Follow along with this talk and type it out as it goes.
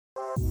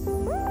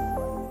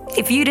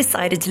If you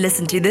decided to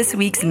listen to this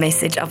week's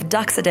message of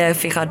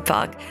Doxa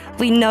Park,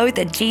 we know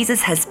that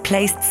Jesus has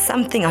placed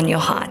something on your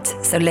heart.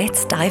 So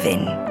let's dive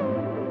in.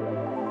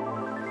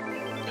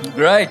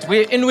 Great.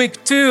 We're in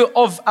week 2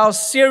 of our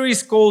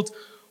series called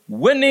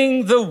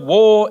Winning the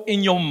War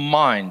in Your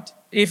Mind.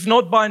 If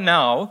not by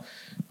now,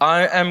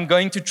 I am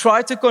going to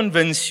try to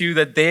convince you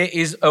that there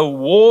is a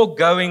war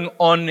going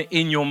on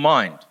in your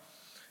mind.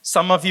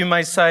 Some of you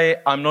may say,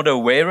 I'm not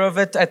aware of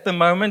it at the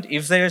moment,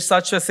 if there is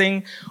such a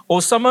thing.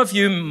 Or some of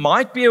you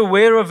might be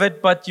aware of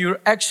it, but you're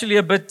actually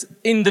a bit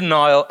in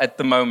denial at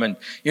the moment.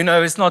 You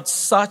know, it's not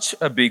such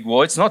a big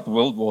war. It's not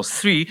World War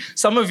III.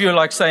 Some of you are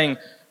like saying,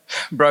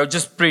 bro,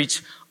 just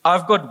preach.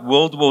 I've got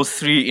World War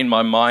III in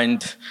my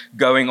mind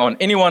going on.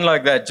 Anyone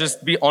like that?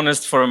 Just be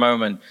honest for a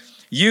moment.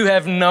 You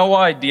have no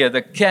idea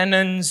the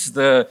cannons,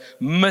 the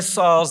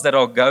missiles that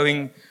are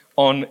going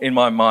on in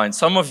my mind.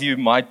 Some of you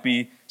might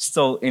be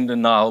still in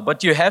denial.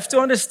 But you have to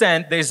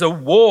understand there's a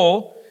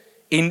war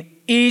in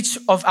each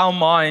of our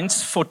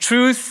minds for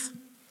truth.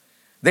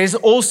 There's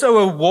also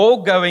a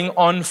war going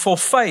on for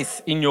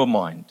faith in your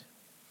mind.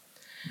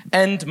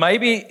 And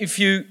maybe if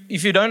you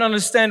don't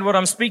understand what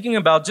I'm speaking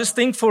about, just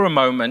think for a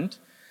moment,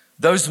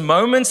 those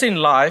moments in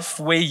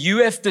life where you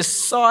have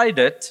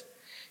decided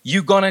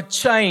you're going to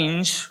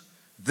change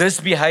this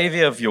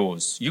behavior of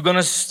yours. You're going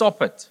to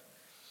stop it.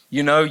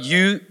 You know,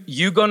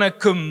 you're going to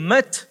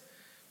commit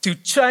to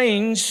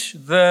change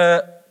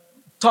the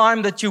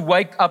time that you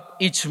wake up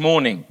each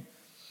morning,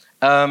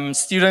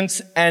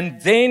 students,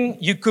 and then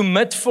you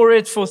commit for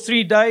it for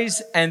 3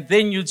 days, and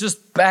then you're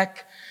just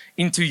back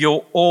into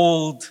your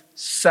old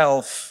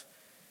self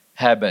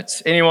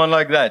habits. Anyone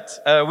like that?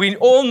 We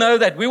all know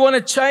that. We want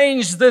to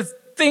change the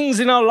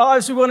things in our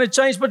lives we want to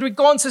change, but we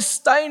can't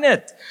sustain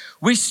it.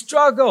 We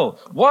struggle.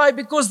 Why?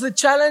 Because the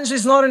challenge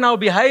is not in our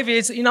behavior,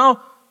 it's in our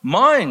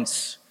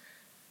minds.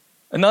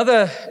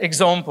 Another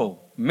example.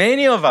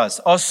 Many of us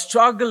are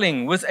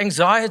struggling with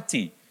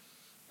anxiety,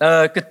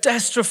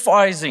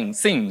 catastrophizing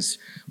things,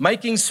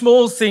 making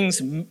small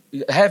things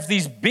have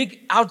these big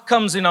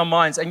outcomes in our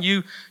minds, and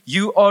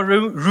you are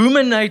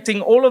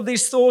ruminating all of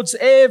these thoughts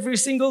every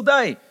single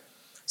day.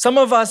 Some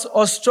of us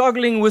are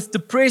struggling with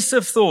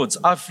depressive thoughts.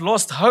 I've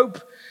lost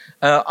hope.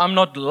 I'm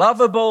not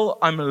lovable.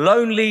 I'm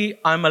lonely.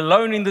 I'm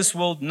alone in this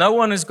world. No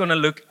one is going to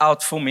look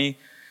out for me.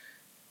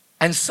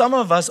 And some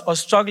of us are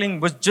struggling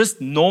with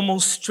just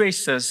normal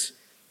stresses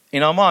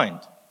in our mind.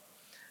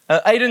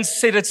 Aidan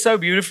said it so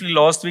beautifully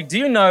last week. Do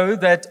you know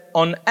that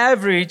on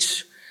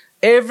average,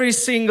 every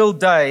single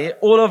day,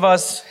 all of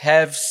us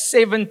have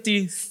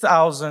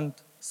 70,000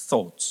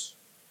 thoughts?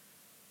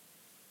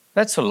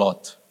 That's a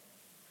lot.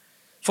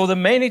 For the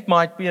men, it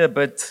might be a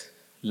bit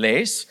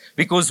less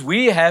because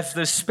we have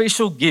this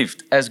special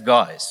gift as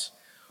guys.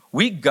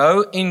 We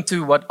go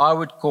into what I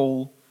would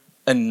call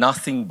a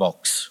nothing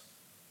box.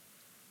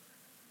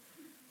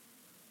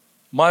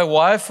 My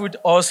wife would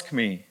ask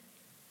me,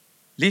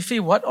 Liefie,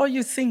 what are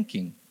you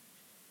thinking?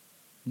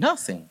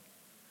 Nothing.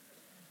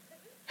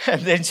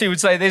 And then she would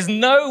say, there's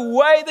no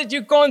way that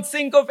you can't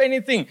think of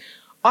anything.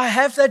 I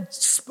have that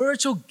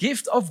spiritual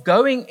gift of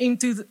going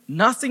into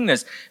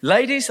nothingness.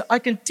 Ladies, I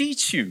can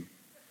teach you.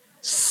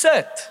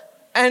 Sit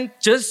and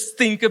just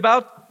think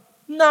about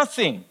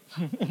nothing.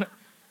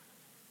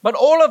 But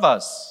all of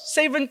us,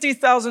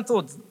 70,000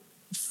 thoughts,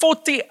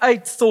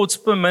 48 thoughts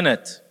per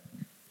minute.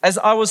 As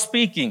I was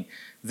speaking,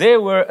 there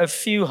were a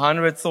few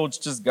hundred thoughts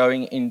just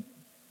going in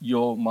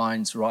your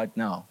minds right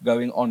now,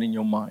 going on in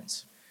your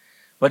minds.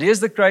 But here's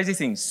the crazy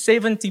thing,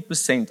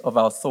 70% of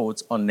our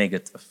thoughts are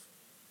negative.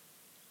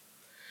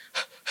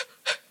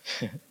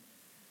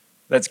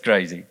 That's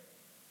crazy.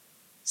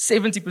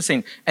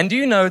 70%. And do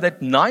you know that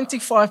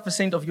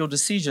 95% of your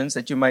decisions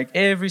that you make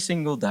every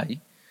single day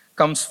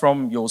comes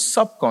from your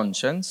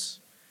subconscious?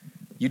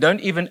 You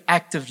don't even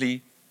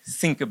actively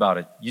think about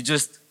it. You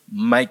just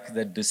make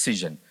the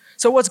decision.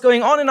 So what's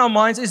going on in our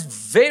minds is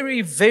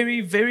very, very,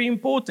 very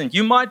important.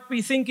 You might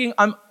be thinking,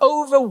 I'm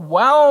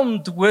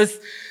overwhelmed with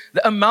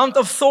the amount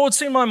of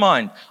thoughts in my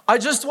mind. I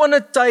just want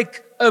to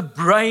take a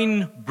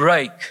brain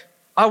break.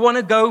 I want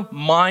to go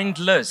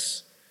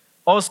mindless.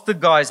 Ask the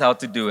guys how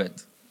to do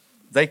it.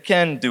 They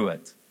can do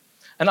it.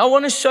 And I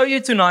want to show you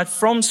tonight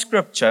from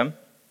Scripture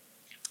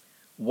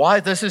why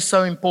this is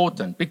so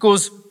important.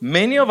 Because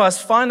many of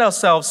us find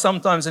ourselves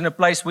sometimes in a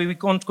place where we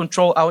can't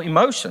control our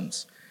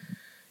emotions.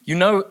 You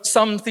know,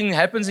 something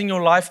happens in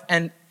your life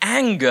and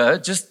anger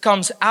just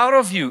comes out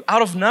of you,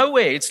 out of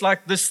nowhere. It's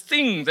like this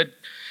thing that,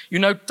 you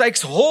know,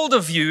 takes hold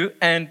of you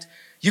and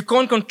you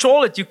can't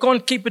control it. You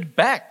can't keep it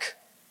back.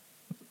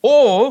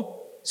 Or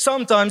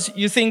sometimes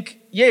you think,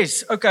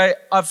 yes, okay,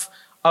 I've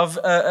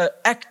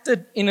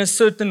acted in a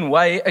certain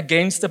way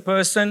against a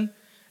person,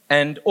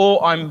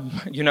 or I'm,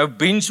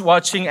 binge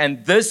watching,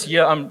 and this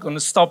year I'm going to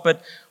stop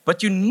it.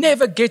 But you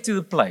never get to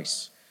the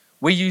place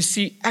where you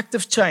see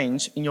active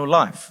change in your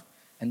life.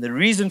 And the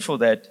reason for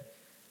that,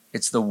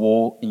 it's the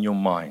war in your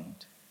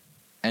mind.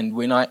 And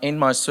when I end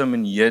my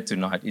sermon here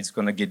tonight, it's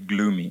going to get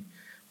gloomy.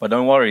 But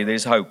don't worry,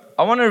 there's hope.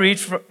 I want to read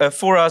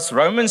for us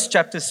Romans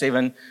chapter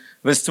 7,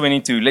 Verse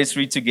 22, let's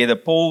read together.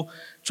 Paul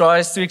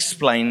tries to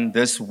explain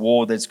this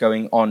war that's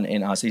going on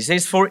in us. He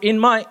says, "For in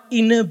my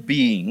inner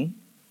being,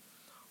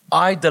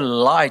 I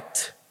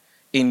delight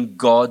in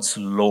God's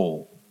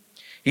law."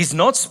 He's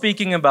not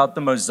speaking about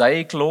the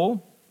Mosaic law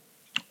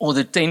or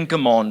the Ten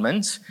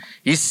Commandments.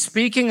 He's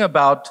speaking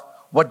about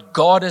what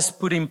God has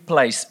put in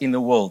place in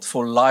the world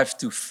for life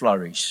to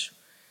flourish.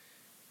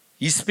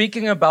 He's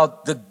speaking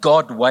about the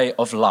God way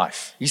of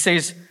life. He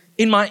says,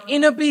 in my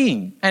inner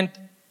being, and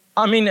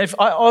I mean, if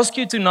I ask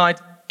you tonight,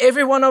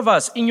 every one of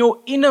us, in your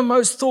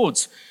innermost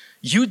thoughts,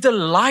 you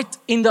delight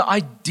in the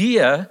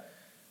idea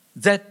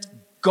that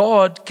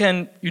God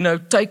can,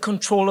 take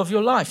control of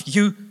your life.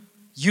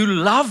 You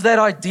love that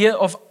idea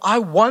of, I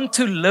want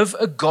to live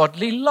a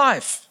godly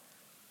life.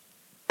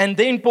 And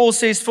then Paul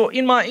says, for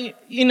in my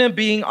inner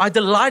being, I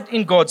delight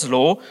in God's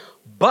law,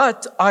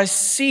 but I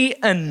see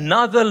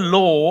another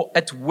law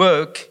at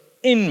work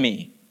in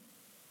me,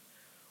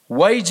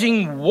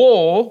 waging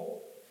war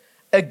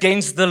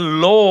against the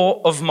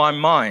law of my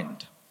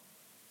mind.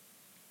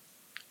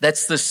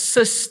 That's the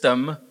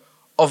system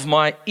of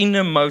my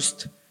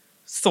innermost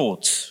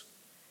thoughts,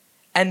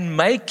 and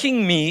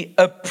making me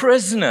a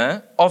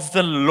prisoner of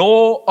the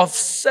law of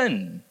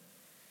sin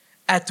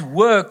at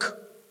work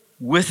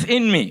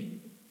within me.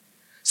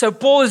 So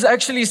Paul is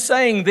actually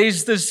saying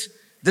there's this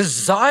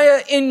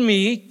desire in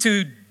me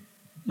to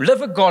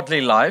live a godly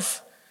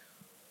life,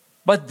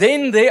 but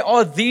then there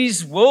are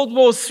these World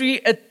War III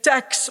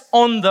attacks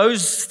on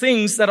those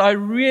things that I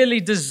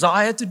really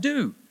desire to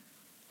do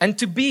and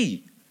to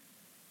be.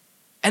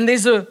 And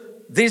there's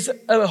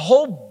a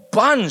whole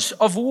bunch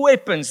of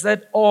weapons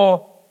that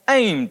are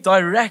aimed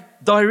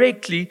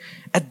directly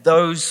at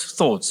those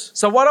thoughts.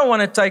 So what I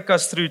want to take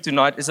us through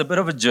tonight is a bit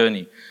of a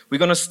journey. We're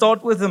going to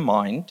start with the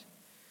mind,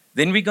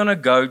 then we're going to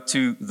go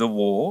to the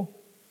war,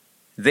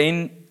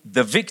 then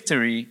the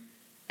victory,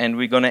 and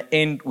we're going to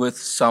end with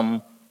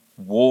some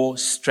war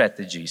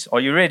strategies. Are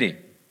you ready?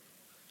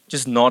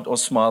 Just nod or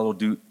smile or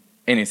do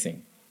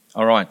anything.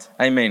 All right.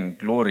 Amen.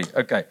 Glory.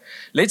 Okay.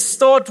 Let's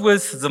start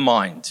with the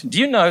mind. Do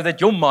you know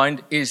that your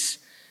mind is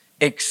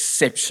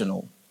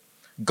exceptional?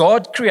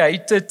 God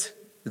created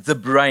the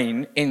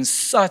brain in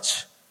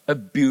such a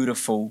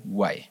beautiful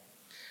way.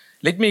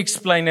 Let me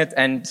explain it.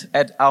 And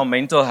at our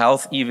mental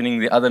health evening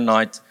the other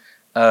night,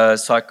 a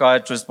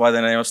psychiatrist by the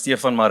name of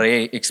Stefan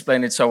Maree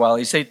explained it so well.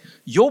 He said,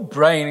 your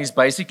brain is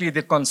basically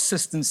the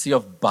consistency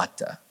of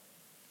butter.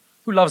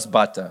 Who loves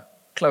butter?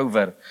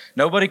 Clover.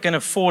 Nobody can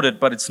afford it,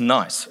 but it's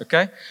nice,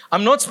 okay?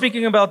 I'm not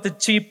speaking about the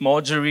cheap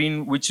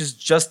margarine, which is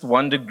just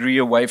 1 degree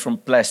away from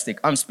plastic.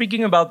 I'm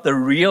speaking about the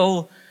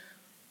real,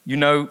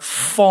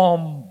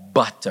 farm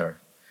butter.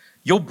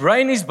 Your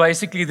brain is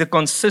basically the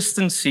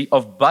consistency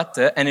of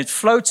butter, and it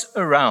floats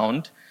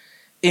around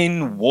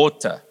in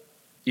water,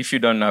 if you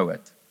don't know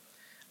it.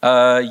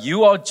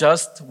 You are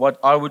just what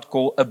I would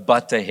call a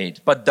butterhead.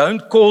 But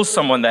don't call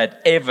someone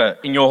that ever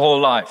in your whole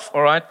life,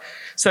 all right?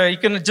 So you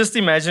can just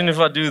imagine if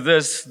I do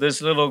this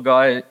little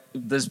guy,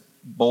 this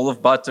ball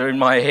of butter in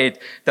my head.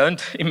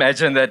 Don't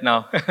imagine that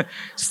now.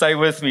 Stay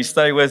with me.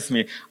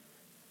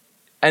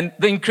 And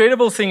the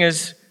incredible thing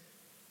is,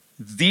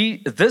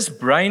 this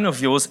brain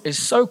of yours is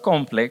so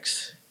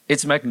complex,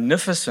 it's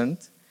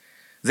magnificent.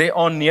 There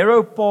are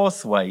narrow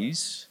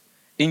pathways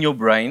in your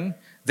brain.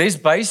 There's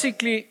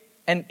basically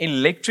an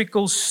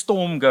electrical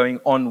storm going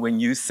on when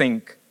you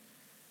think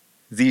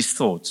these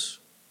thoughts.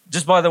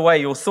 Just by the way,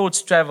 your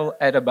thoughts travel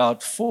at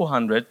about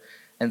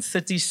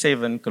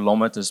 437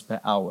 kilometers per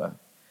hour.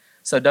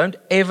 So don't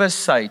ever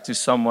say to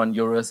someone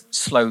you're a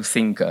slow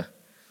thinker,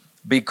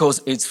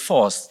 because it's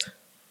fast.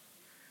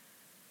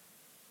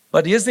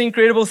 But here's the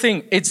incredible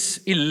thing. It's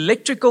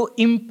electrical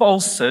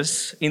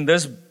impulses in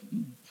this,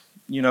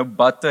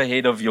 butter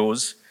head of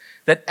yours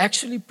that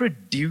actually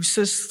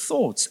produces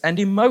thoughts and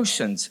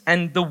emotions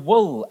and the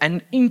will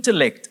and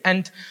intellect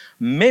and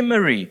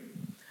memory.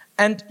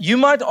 And you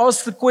might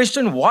ask the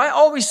question, why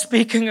are we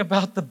speaking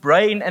about the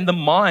brain and the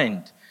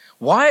mind?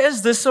 Why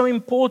is this so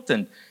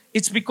important?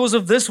 It's because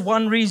of this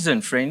one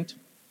reason, friend.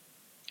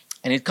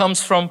 And it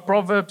comes from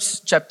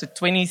Proverbs chapter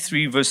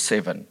 23, verse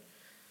 7.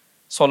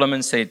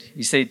 Solomon said,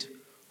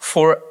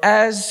 for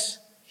as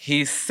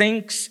he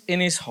thinks in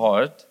his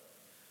heart,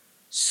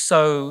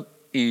 so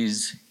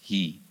is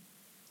he.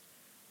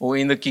 Or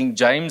in the King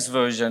James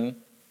Version,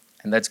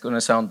 and that's going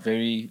to sound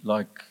very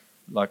like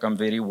I'm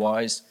very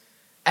wise,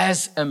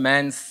 as a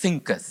man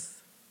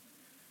thinketh,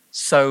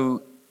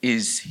 so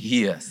is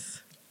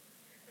heeth.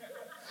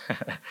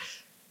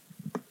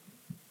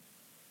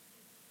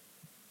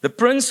 The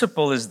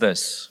principle is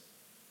this: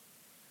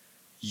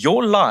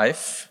 your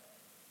life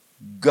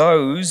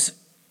goes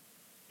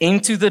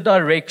into the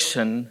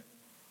direction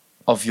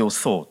of your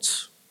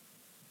thoughts.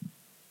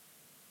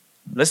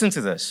 Listen to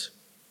this.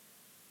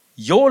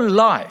 Your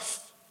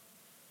life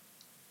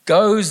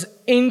goes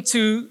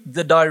into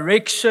the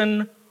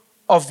direction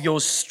of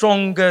your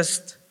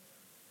strongest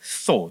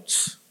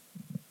thoughts.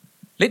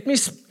 Let me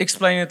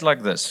explain it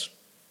like this.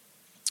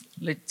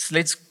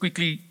 Let's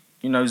quickly,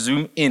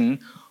 zoom in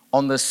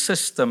on the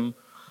system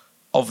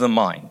of the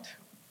mind.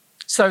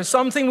 So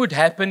something would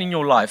happen in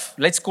your life.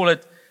 Let's call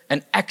it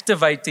an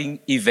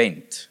activating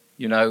event.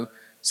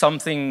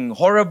 Something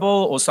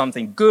horrible or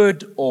something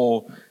good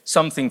or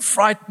something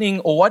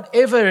frightening or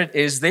whatever it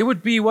is, there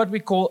would be what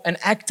we call an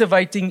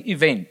activating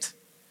event.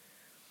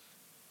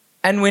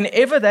 And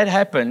whenever that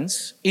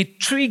happens, it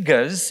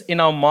triggers in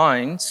our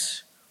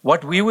minds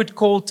what we would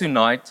call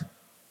tonight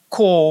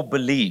core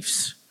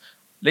beliefs.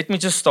 Let me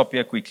just stop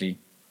here quickly.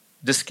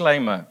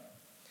 Disclaimer.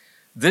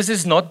 This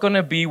is not going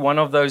to be one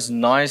of those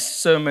nice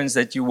sermons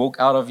that you walk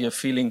out of here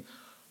feeling,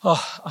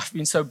 oh, I've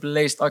been so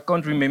blessed. I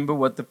can't remember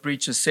what the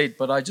preacher said,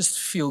 but I just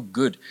feel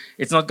good.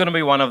 It's not going to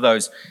be one of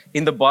those.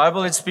 In the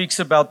Bible, it speaks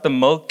about the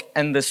milk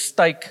and the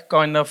steak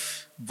kind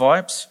of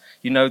vibes.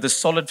 The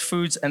solid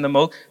foods and the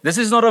milk. This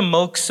is not a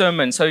milk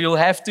sermon, so you'll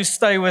have to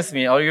stay with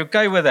me. Are you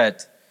okay with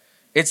that?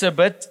 It's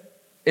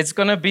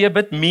going to be a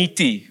bit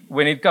meaty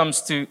when it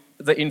comes to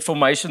the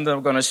information that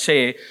I'm going to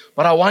share,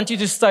 but I want you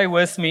to stay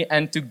with me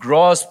and to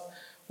grasp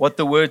what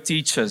the word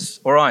teaches.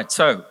 All right,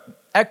 so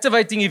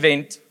activating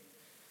event,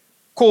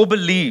 core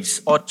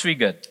beliefs are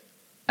triggered.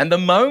 And the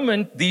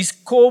moment these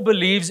core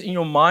beliefs in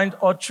your mind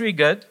are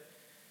triggered,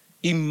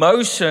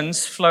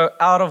 emotions flow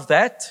out of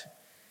that,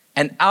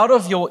 and out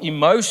of your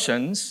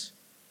emotions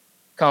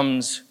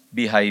comes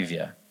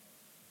behavior.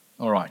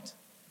 All right.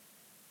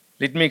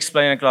 Let me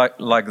explain it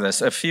like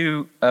this. A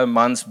few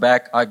months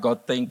back, I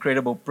got the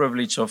incredible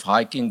privilege of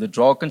hiking the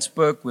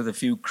Drakensberg with a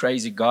few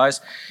crazy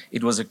guys.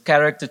 It was a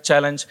character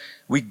challenge.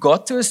 We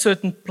got to a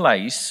certain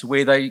place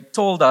where they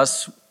told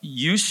us,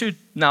 you should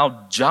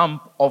now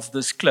jump off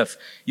this cliff.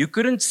 You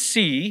couldn't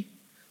see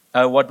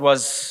what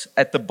was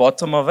at the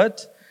bottom of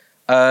it.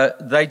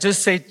 They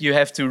just said you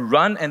have to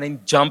run and then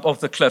jump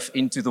off the cliff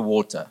into the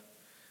water.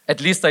 At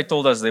least they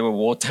told us there were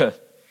water.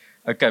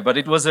 Okay, but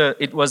it was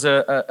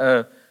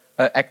a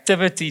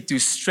activity to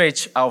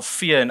stretch our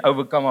fear and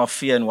overcome our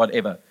fear and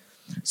whatever.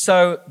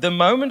 So the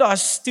moment I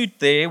stood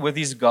there with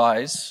these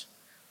guys,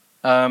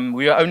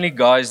 we were only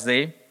guys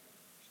there,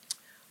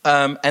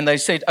 and they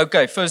said,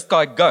 okay, first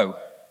guy, go.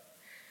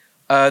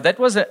 That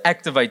was an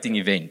activating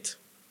event.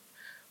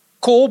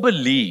 Core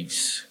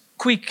beliefs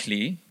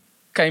quickly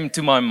came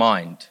to my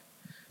mind.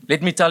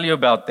 Let me tell you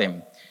about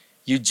them.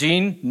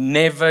 Eugene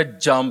never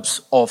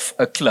jumps off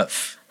a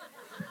cliff.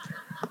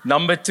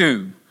 Number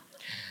 2,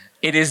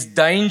 it is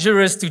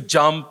dangerous to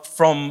jump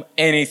from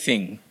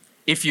anything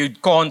if you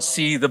can't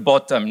see the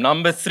bottom.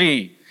 Number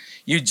 3,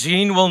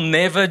 Eugene will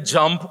never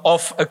jump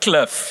off a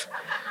cliff.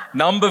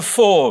 Number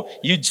 4,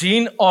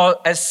 Eugene are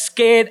as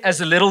scared as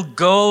a little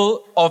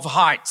girl of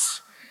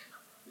heights.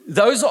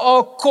 Those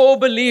are core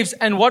beliefs.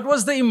 And what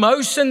was the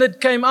emotion that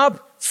came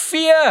up?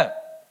 Fear.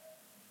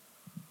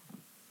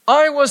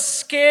 I was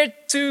scared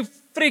to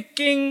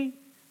freaking,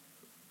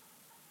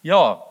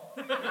 yeah.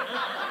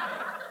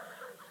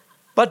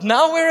 But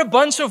now we're a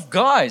bunch of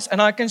guys,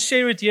 and I can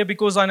share it here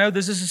because I know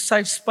this is a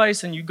safe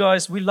space, and you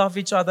guys, we love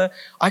each other.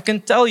 I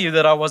can tell you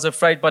that I was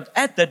afraid, but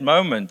at that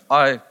moment,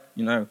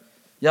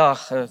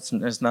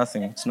 it's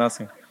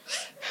nothing.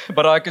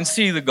 But I can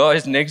see the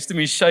guys next to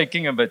me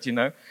shaking a bit,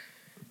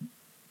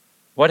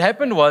 What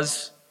happened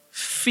was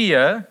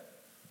fear,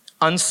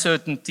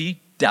 uncertainty,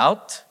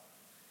 doubt.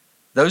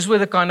 Those were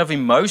the kind of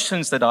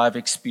emotions that I've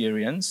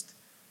experienced.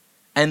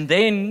 And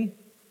then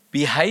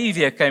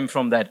behavior came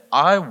from that.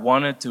 I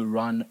wanted to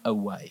run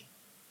away.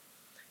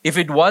 If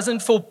it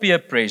wasn't for peer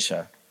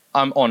pressure,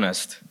 I'm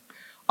honest,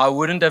 I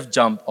wouldn't have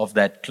jumped off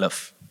that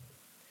cliff.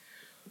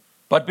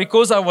 But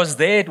because I was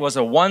there, it was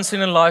a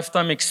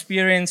once-in-a-lifetime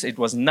experience. It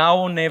was now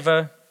or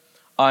never.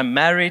 I'm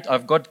married.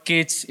 I've got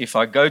kids. If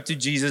I go to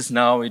Jesus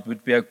now, it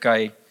would be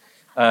okay.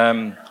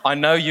 I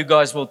know you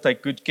guys will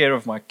take good care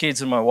of my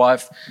kids and my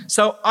wife.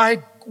 So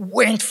I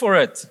went for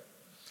it.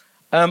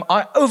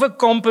 I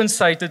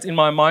overcompensated in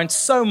my mind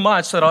so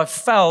much that I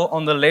fell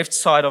on the left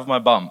side of my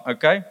bum,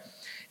 okay?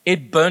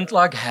 It burnt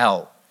like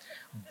hell.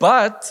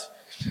 But,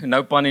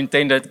 no pun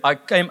intended, I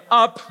came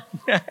up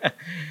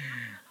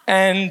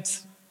and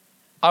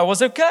I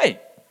was okay.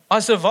 I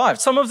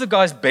survived. Some of the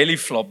guys belly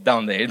flopped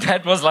down there.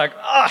 That was like,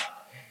 ah!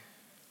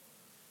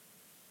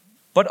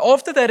 But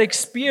after that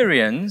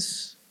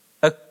experience,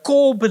 a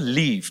core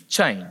belief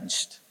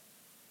changed.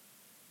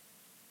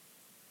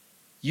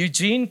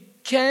 Eugene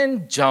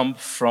can jump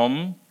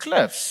from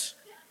cliffs.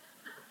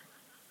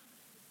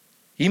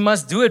 He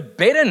must do it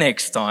better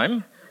next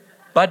time,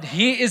 but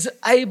he is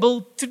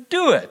able to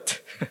do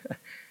it.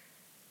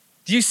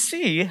 Do you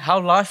see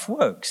how life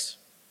works?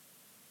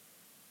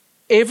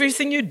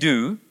 Everything you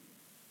do,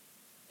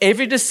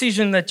 every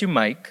decision that you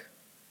make,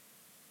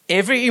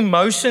 every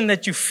emotion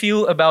that you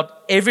feel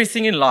about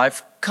everything in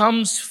life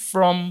comes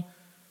from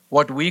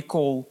what we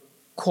call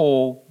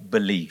core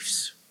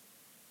beliefs.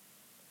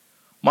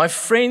 My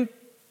friend,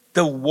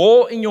 the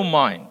war in your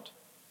mind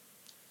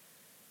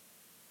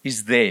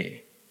is there.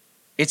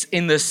 It's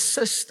in the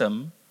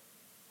system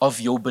of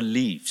your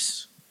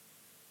beliefs.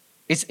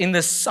 It's in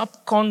the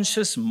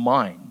subconscious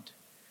mind.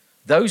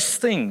 Those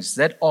things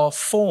that are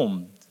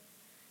formed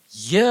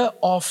year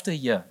after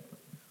year.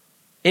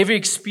 Every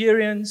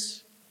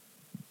experience,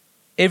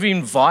 every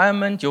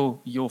environment,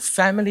 your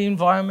family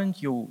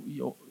environment,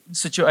 your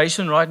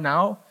situation right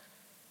now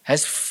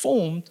has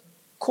formed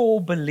core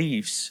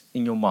beliefs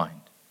in your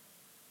mind.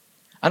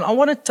 And I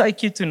want to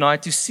take you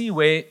tonight to see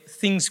where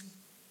things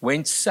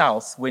went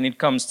south when it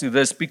comes to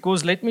this,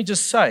 because let me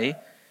just say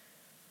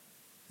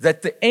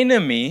that the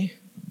enemy,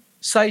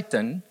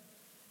 Satan,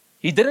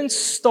 he didn't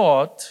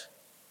start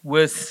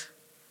with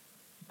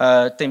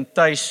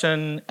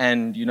temptation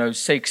and,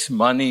 sex,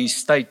 money,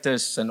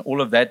 status, and all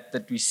of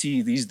that we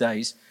see these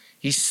days.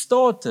 He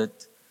started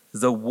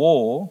the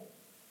war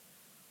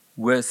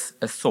with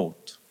a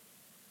thought.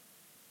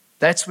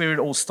 That's where it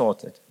all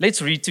started.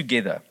 Let's read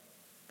together.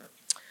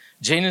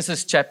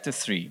 Genesis chapter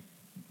 3.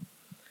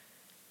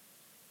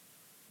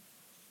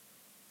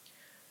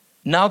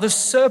 Now the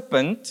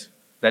serpent,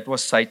 that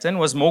was Satan,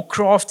 was more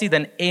crafty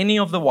than any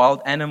of the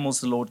wild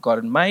animals the Lord God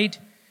had made.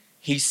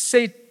 He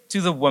said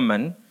to the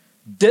woman,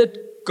 "Did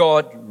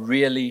God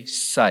really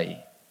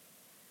say,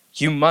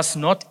 'You must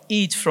not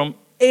eat from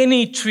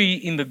any tree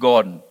in the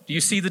garden'?" Do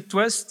you see the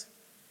twist?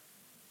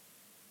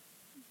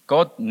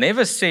 God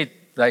never said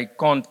they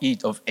can't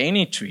eat of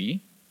any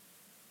tree,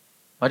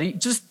 but he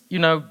just,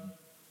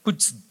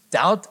 puts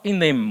doubt in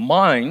their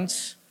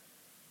minds,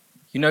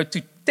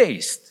 to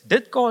test.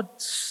 Did God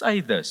say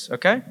this?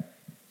 Okay.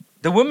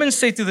 The woman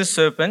said to the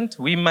serpent,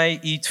 "We may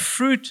eat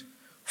fruit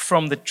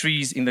from the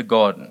trees in the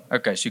garden."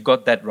 Okay, she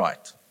got that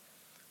right.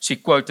 She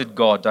quoted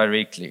God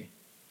directly.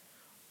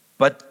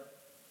 But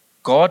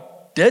God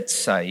did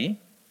say,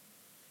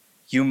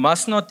 "You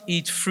must not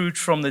eat fruit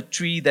from the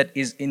tree that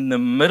is in the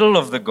middle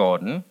of the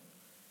garden.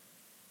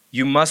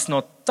 You must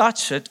not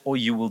touch it or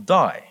you will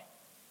die."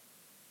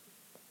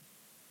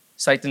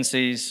 Satan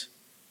says,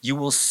 "You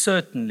will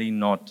certainly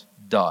not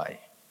die.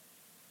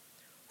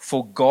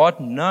 For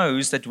God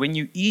knows that when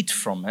you eat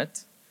from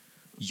it,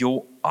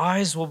 your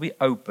eyes will be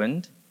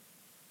opened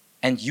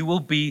and you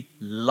will be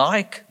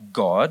like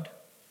God,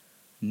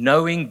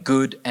 knowing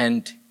good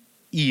and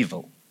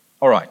evil."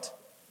 All right,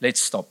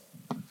 let's stop.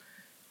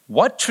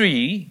 What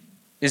tree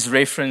is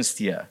referenced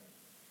here?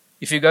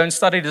 If you go and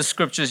study the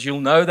scriptures,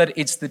 you'll know that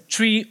it's the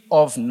tree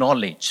of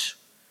knowledge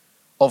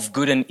of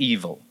good and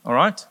evil. All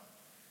right?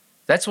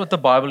 That's what the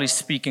Bible is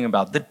speaking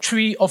about. The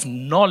tree of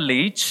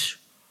knowledge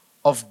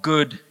of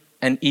good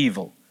and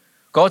evil.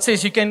 God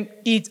says you can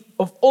eat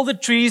of all the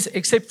trees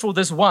except for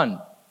this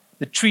one,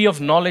 the tree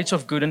of knowledge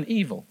of good and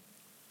evil.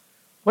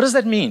 What does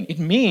that mean? It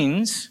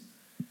means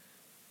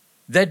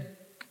that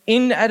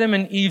in Adam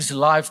and Eve's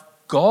life,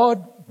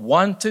 God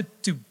wanted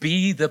to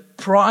be the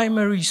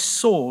primary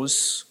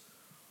source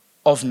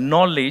of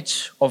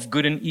knowledge of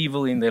good and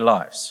evil in their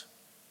lives.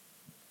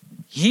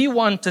 He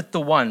wanted the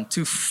one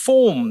to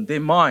form their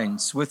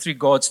minds with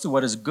regards to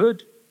what is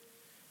good,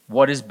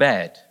 what is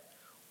bad,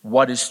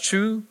 what is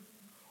true,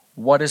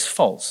 what is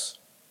false.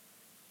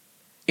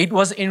 It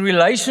was in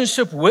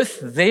relationship with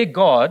their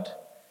God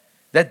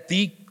that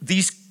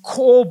these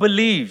core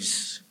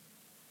beliefs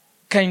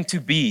came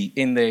to be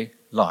in their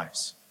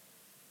lives.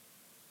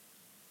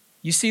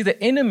 You see,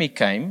 the enemy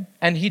came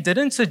and he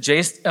didn't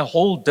suggest a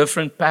whole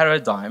different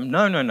paradigm.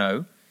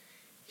 No.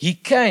 He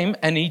came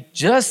and he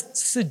just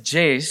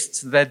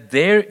suggests that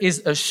there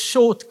is a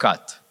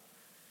shortcut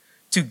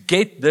to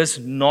get this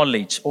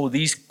knowledge or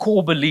these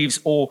core beliefs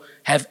or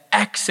have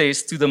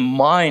access to the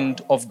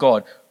mind of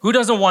God. Who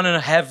doesn't want to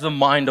have the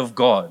mind of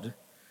God?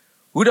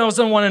 Who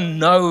doesn't want to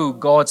know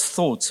God's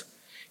thoughts?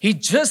 He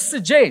just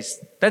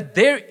suggests that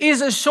there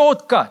is a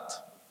shortcut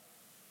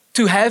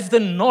to have the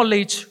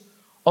knowledge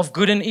of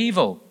good and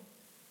evil.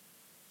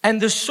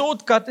 And the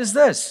shortcut is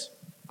this: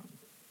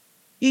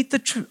 eat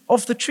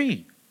of the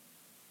tree.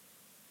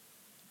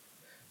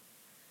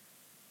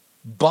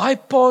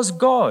 Bypass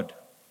God.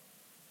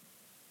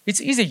 It's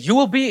easy. You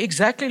will be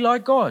exactly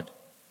like God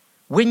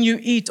when you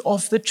eat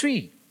of the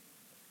tree.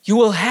 You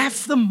will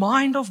have the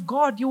mind of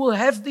God. You will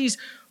have these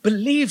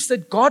beliefs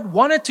that God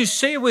wanted to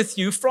share with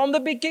you from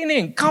the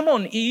beginning. Come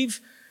on, Eve.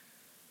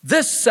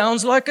 This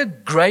sounds like a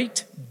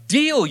great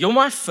deal. You're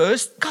my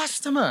first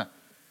customer.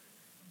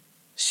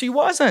 She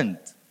wasn't.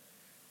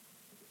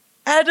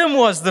 Adam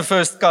was the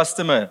first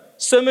customer.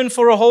 Sermon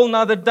for a whole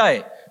nother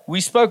day.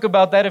 We spoke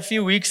about that a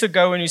few weeks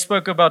ago when we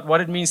spoke about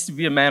what it means to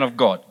be a man of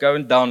God. Go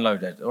and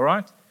download it, all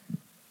right?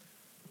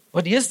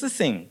 But here's the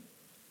thing.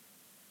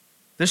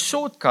 The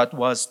shortcut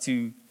was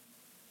to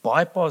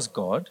bypass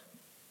God,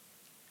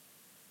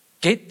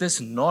 get this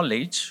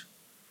knowledge,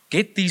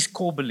 get these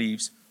core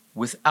beliefs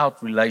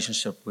without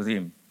relationship with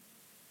Him.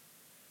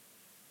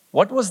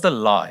 What was the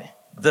lie?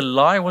 The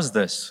lie was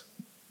this: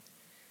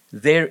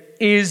 there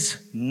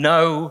is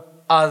no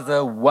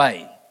other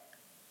way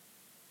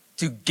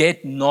to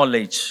get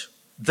knowledge,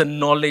 the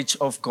knowledge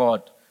of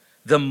God,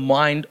 the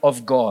mind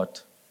of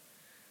God,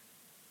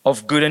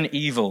 of good and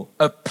evil,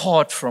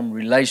 apart from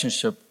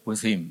relationship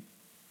with Him.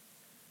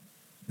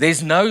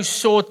 There's no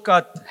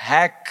shortcut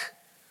hack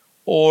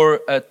or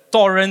a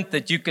torrent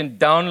that you can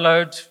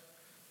download.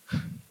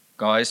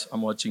 Guys,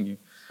 I'm watching you.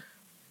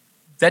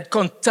 That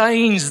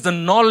contains the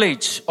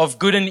knowledge of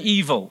good and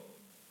evil,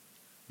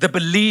 the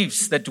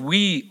beliefs that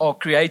we are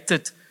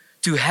created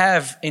to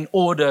have in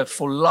order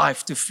for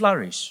life to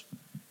flourish.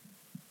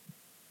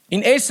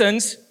 In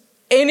essence,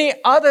 any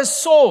other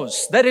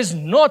source that is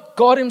not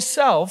God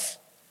Himself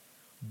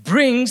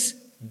brings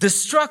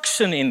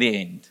destruction in the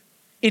end.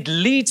 It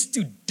leads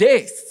to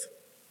death.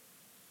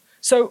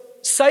 So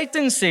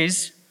Satan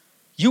says,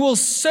 you will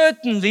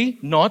certainly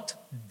not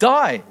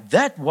die.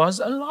 That was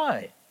a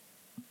lie.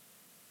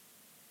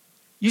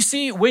 You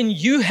see, when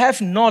you have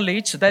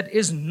knowledge that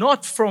is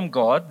not from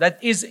God, that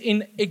is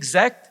in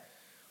exact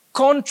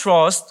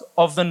contrast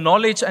of the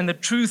knowledge and the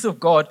truth of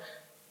God,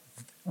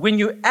 when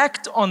you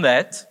act on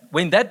that,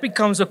 when that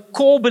becomes a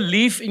core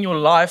belief in your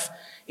life,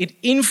 it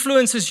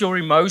influences your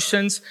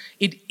emotions,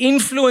 it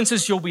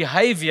influences your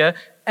behavior,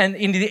 and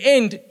in the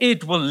end,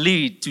 it will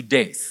lead to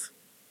death.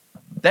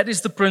 That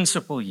is the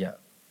principle here.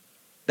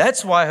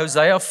 That's why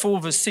Hosea 4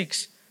 verse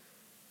 6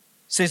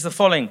 says the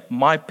following,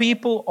 my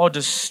people are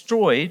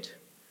destroyed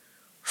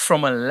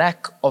from a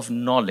lack of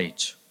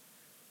knowledge.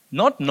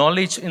 Not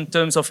knowledge in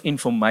terms of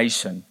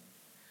information.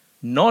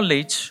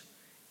 Knowledge,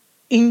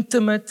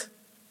 intimate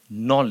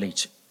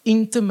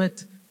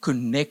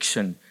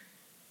connection,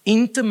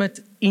 intimate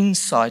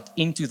insight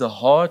into the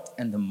heart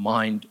and the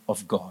mind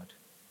of God.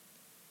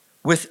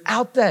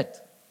 Without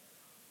that,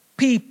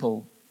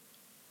 people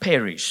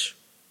perish.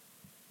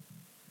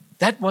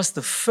 That was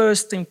the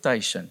first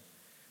temptation.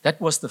 That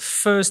was the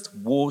first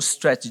war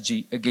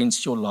strategy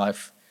against your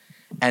life,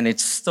 and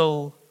it's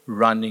still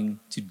running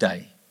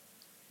today.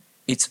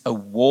 It's a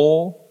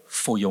war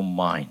for your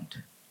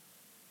mind.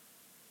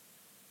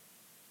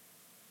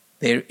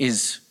 There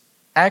is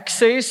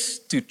access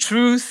to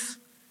truth,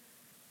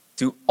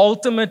 to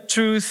ultimate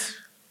truth,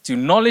 to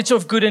knowledge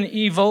of good and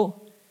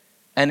evil,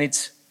 and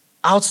it's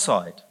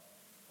outside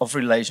of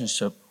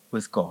relationship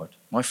with God.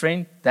 My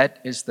friend, that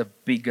is the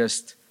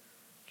biggest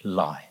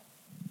lie.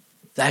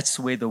 That's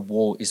where the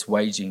war is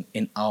waging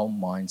in our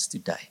minds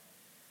today.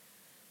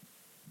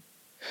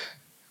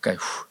 Okay,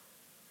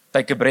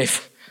 take a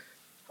breath.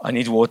 I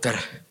need water.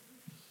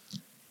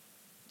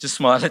 Just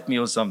smile at me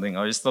or something.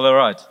 Are you still all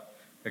right?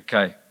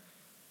 Okay.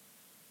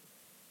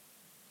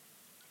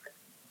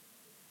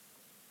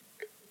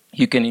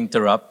 You can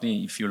interrupt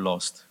me if you're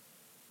lost.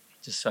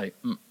 Just say,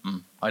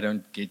 I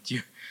don't get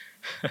you.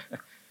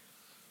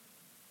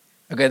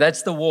 Okay,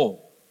 that's the war.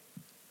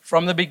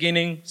 From the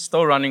beginning,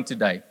 still running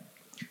today.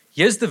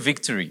 Here's the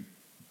victory.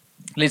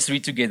 Let's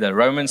read together.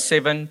 Romans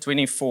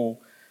 7:24,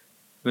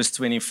 verse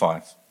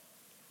 25.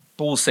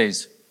 Paul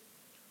says,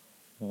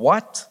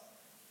 what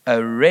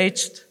a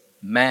wretched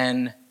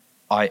man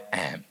I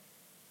am.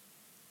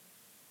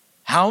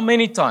 How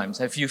many times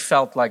have you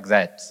felt like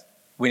that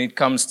when it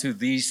comes to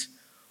these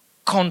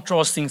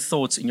contrasting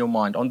thoughts in your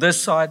mind? On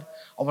this side,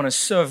 I want to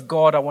serve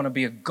God. I want to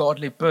be a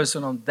godly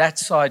person. On that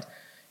side,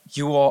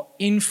 you are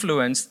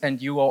influenced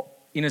and you are,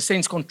 in a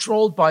sense,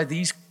 controlled by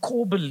these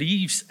core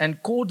beliefs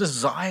and core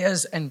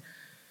desires, and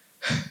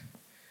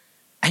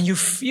you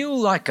feel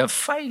like a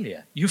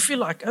failure. You feel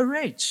like a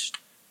wretch.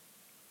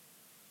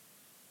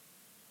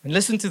 And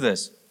listen to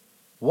this.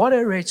 What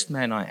a wretched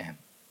man I am.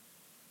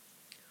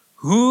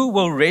 Who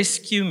will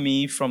rescue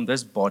me from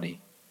this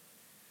body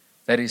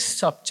that is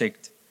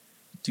subject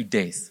to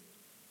death?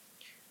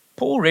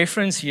 Paul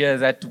referenced here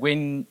that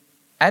when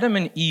Adam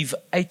and Eve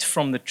ate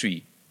from the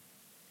tree,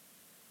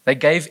 they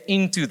gave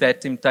into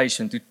that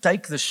temptation to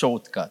take the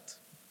shortcut.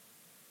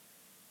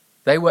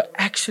 They were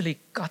actually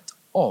cut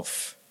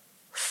off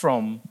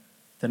from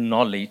the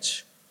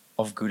knowledge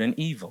of good and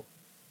evil.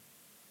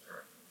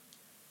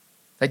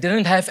 They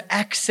didn't have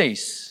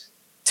access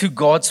to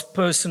God's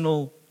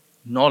personal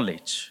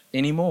knowledge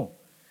anymore.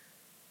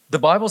 The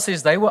Bible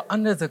says they were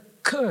under the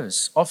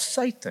curse of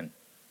Satan.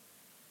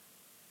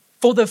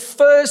 For the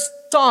first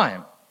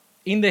time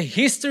in the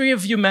history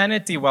of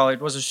humanity, well, it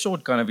was a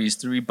short kind of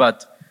history,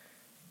 but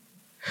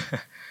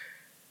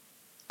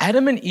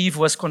Adam and Eve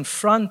was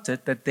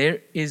confronted that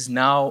there is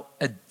now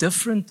a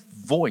different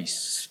voice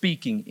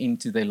speaking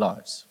into their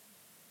lives.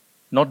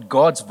 Not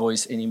God's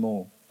voice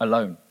anymore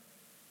alone.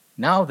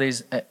 Now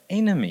there's an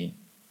enemy.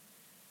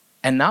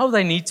 And now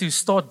they need to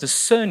start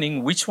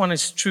discerning which one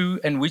is true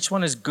and which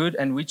one is good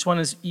and which one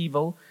is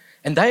evil.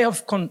 And they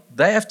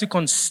have to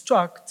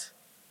construct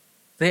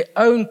their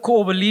own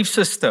core belief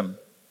system.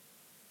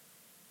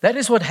 That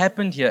is what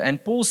happened here.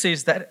 And Paul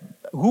says that,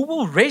 who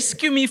will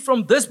rescue me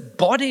from this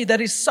body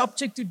that is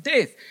subject to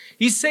death?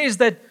 He says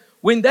that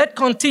when that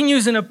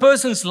continues in a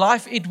person's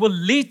life, it will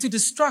lead to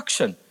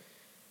destruction.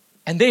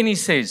 And then he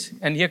says,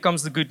 and here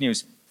comes the good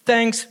news,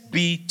 thanks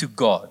be to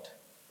God,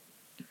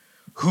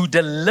 who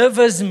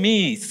delivers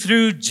me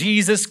through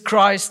Jesus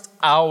Christ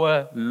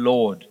our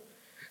Lord.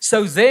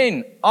 So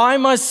then, I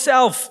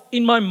myself,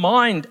 in my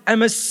mind,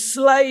 am a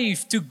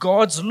slave to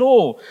God's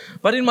law,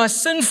 but in my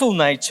sinful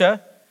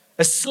nature,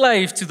 a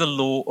slave to the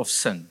law of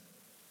sin.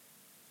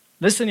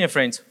 Listen here,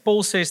 friends.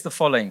 Paul says the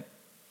following.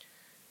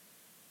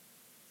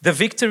 The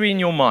victory in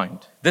your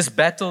mind, this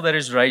battle that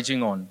is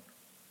raging on,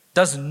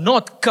 does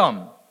not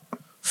come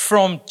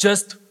from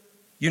just,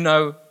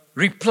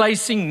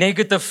 replacing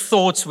negative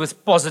thoughts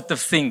with positive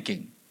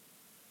thinking.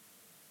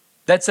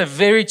 That's a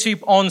very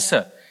cheap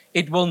answer.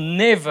 It will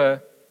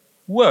never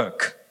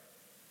work.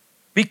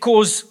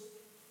 Because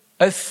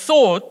a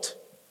thought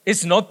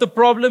is not the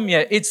problem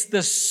here. It's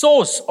the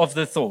source of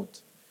the thought.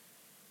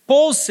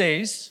 Paul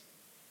says,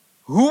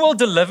 who will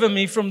deliver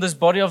me from this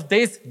body of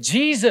death?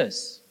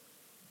 Jesus.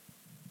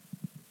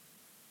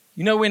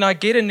 When I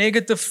get a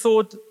negative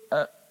thought,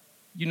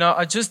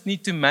 I just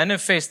need to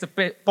manifest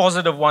the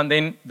positive one,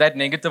 then that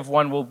negative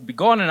one will be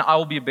gone and I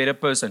will be a better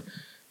person.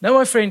 No,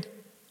 my friend,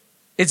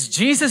 it's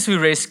Jesus who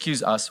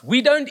rescues us.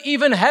 We don't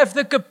even have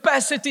the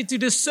capacity to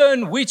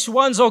discern which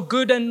ones are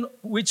good and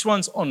which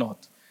ones are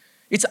not.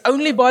 It's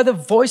only by the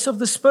voice of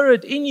the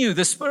Spirit in you,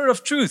 the Spirit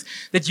of truth,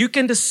 that you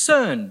can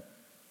discern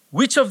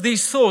which of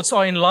these thoughts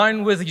are in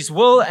line with His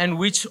will and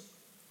which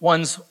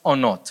ones are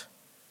not.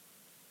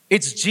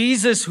 It's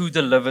Jesus who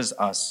delivers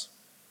us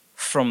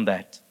from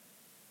that.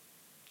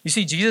 You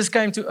see, Jesus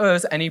came to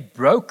earth and He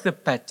broke the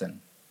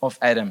pattern of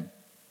Adam.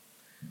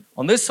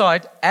 On this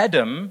side,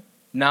 Adam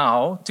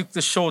now took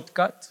the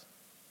shortcut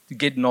to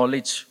get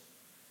knowledge.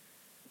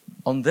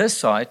 On this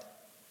side,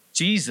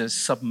 Jesus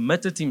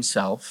submitted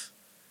Himself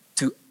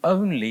to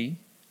only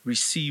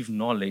receive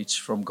knowledge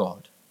from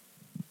God.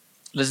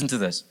 Listen to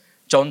this.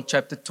 John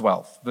chapter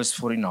 12, verse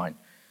 49.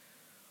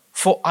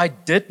 For I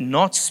did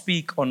not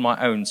speak on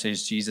my own,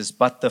 says Jesus,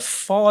 but the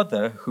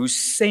Father who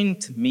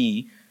sent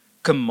me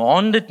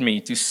commanded me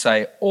to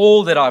say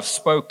all that I've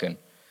spoken.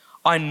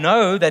 I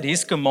know that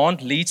His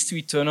command leads to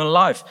eternal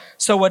life.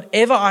 So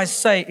whatever I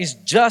say is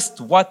just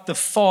what the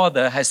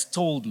Father has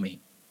told me.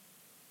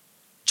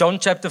 John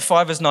chapter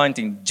 5, verse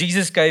 19.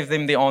 Jesus gave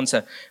them the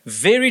answer.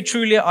 Very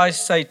truly I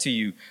say to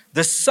you,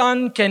 the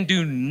Son can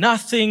do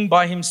nothing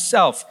by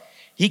Himself.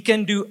 He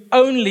can do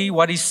only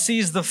what He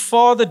sees the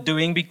Father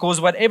doing,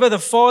 because whatever the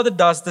Father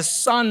does, the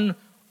Son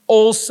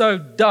also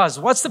does.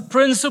 What's the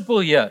principle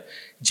here?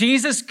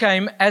 Jesus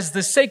came as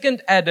the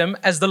second Adam,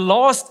 as the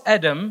last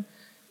Adam,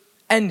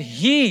 and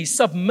He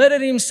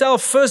submitted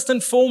Himself first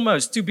and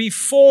foremost to be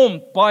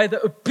formed by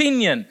the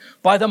opinion,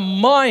 by the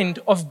mind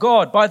of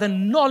God, by the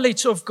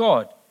knowledge of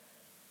God.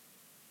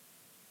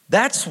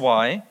 That's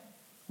why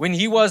when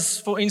He was,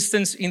 for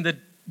instance, in the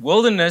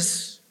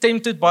wilderness,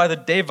 tempted by the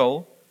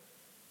devil,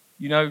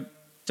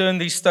 turn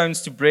these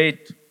stones to bread,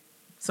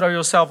 throw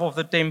yourself off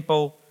the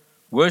temple,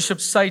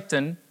 worship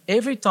Satan.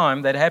 Every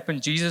time that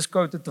happened, Jesus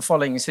quoted the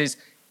following. He says,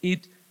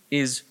 it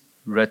is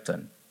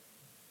written.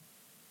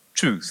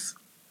 Truth.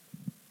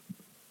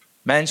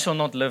 Man shall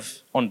not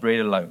live on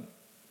bread alone,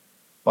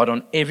 but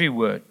on every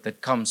word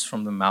that comes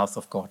from the mouth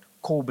of God.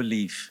 Core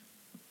belief.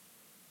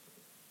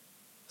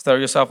 Throw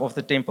yourself off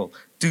the temple.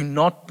 Do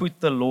not put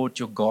the Lord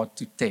your God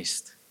to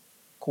test.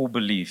 Core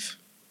belief.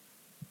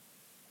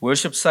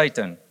 Worship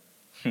Satan.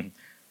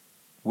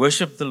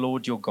 Worship the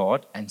Lord your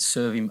God and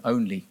serve Him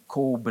only.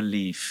 Core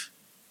belief.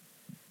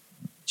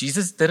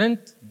 Jesus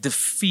didn't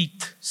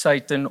defeat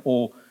Satan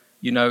or,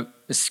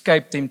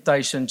 escape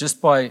temptation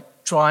just by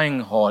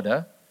trying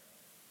harder.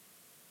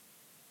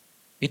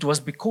 It was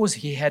because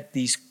He had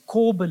these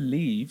core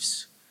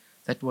beliefs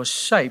that was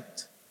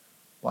shaped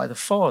by the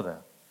Father.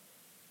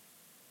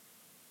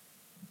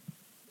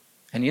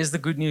 And here's the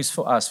good news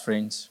for us,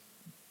 friends.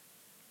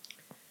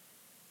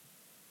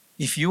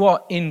 If you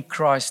are in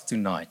Christ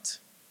tonight,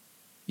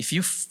 if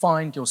you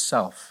find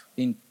yourself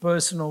in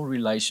personal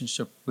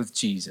relationship with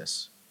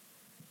Jesus,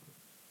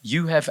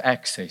 you have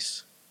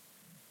access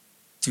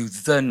to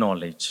the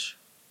knowledge,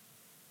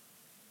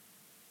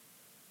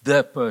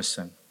 the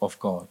person of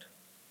God.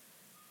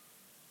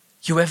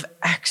 You have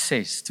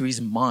access to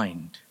His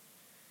mind.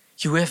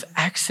 You have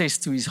access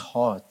to His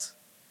heart.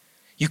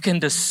 You can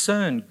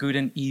discern good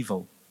and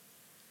evil.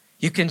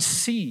 You can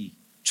see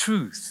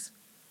truth.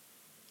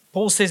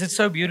 Paul says it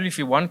so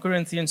beautifully, 1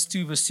 Corinthians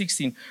 2 verse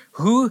 16.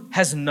 Who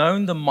has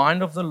known the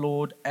mind of the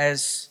Lord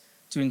as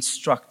to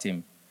instruct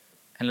Him?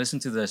 And listen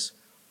to this.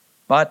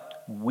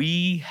 But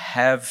we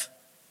have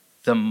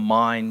the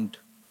mind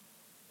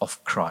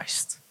of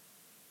Christ.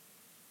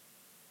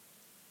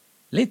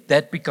 Let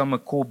that become a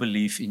core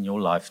belief in your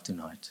life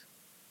tonight.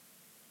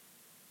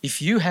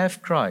 If you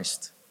have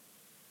Christ,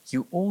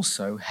 you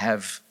also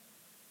have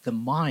the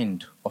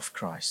mind of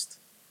Christ.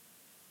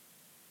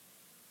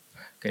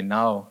 Okay,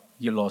 now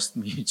you lost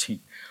me,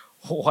 Eugene.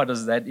 What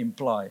does that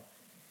imply?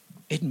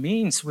 It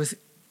means with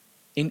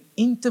an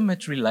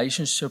intimate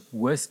relationship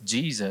with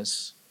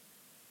Jesus,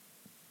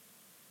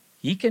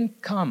 He can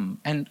come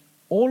and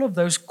all of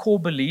those core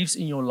beliefs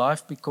in your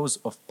life because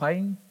of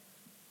pain,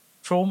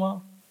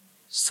 trauma,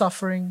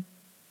 suffering,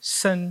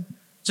 sin,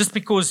 just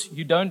because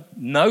you don't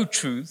know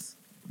truth,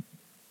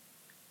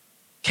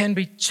 can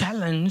be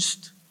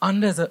challenged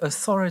under the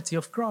authority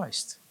of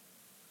Christ.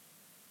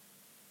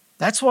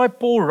 That's why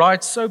Paul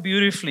writes so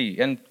beautifully,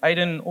 and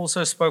Aidan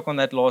also spoke on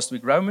that last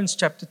week, Romans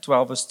chapter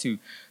 12 verse 2,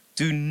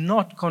 do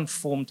not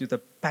conform to the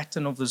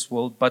pattern of this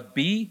world, but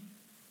be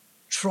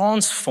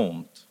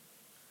transformed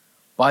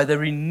by the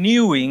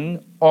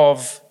renewing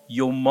of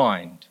your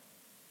mind.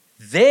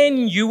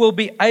 Then you will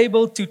be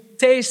able to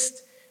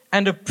test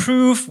and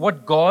approve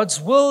what God's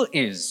will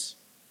is.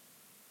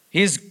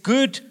 His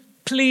good,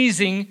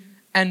 pleasing,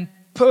 and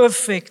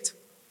perfect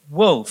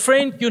will.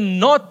 Friend, you're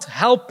not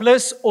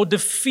helpless or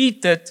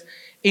defeated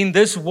in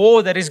this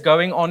war that is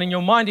going on in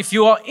your mind. If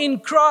you are in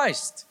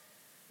Christ,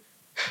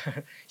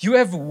 you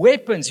have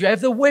weapons. You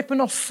have the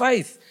weapon of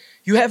faith.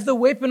 You have the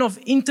weapon of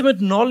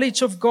intimate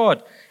knowledge of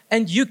God.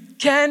 And you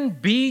can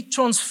be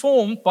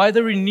transformed by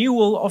the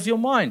renewal of your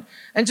mind.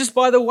 And just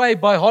by the way,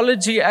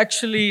 biology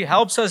actually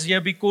helps us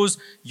here because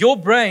your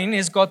brain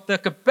has got the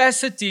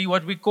capacity,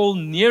 what we call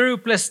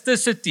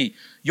neuroplasticity.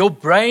 Your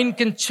brain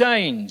can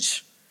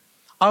change.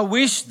 I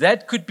wish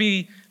that could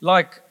be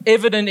like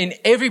evident in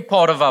every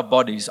part of our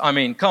bodies. I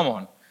mean, come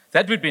on.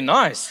 That would be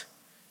nice.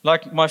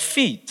 Like my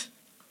feet.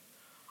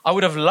 I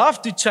would have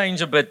loved to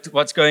change a bit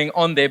what's going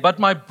on there, but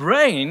my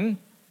brain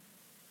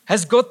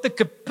has got the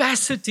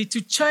capacity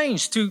to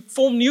change, to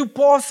form new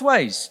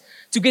pathways,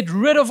 to get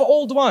rid of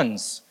old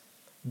ones.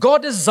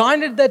 God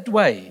designed it that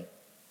way,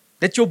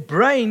 that your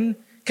brain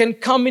can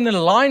come in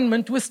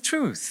alignment with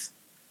truth.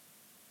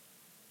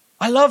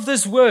 I love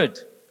this word,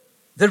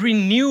 the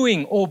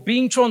renewing or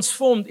being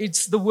transformed.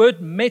 It's the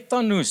word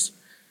metanous,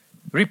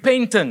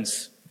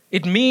 repentance.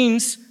 It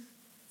means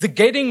the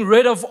getting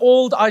rid of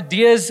old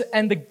ideas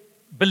and the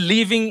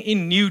believing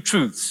in new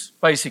truths,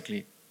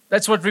 basically.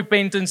 That's what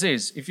repentance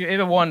is, if you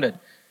ever wondered.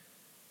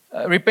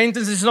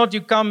 Repentance is not you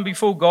come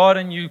before God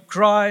and you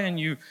cry and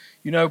you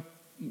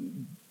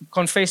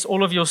confess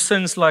all of your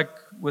sins like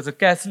with a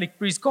Catholic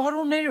priest. God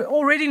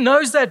already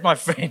knows that, my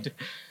friend.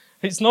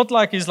 It's not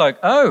like he's like,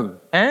 oh,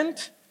 and?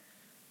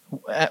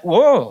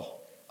 Whoa,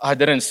 I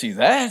didn't see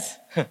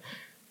that.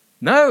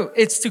 No,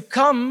 it's to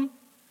come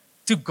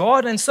to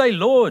God and say,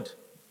 Lord,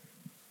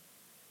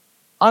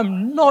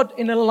 I'm not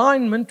in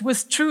alignment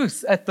with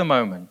truth at the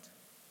moment.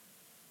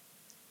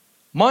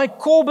 My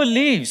core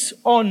beliefs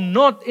are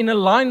not in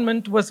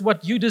alignment with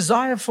what you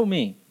desire for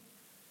me.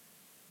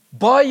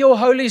 By your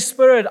Holy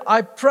Spirit,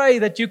 I pray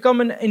that you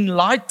come and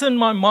enlighten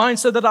my mind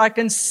so that I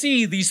can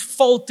see these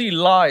faulty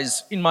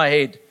lies in my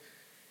head.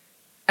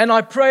 And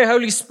I pray,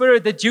 Holy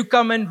Spirit, that you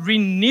come and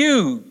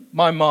renew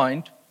my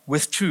mind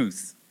with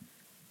truth.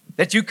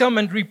 That you come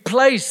and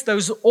replace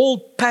those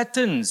old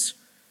patterns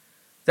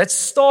that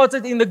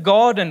started in the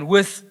garden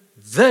with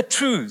the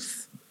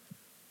truth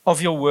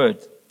of your word.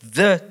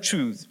 The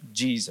truth,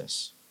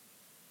 Jesus.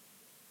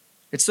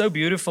 It's so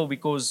beautiful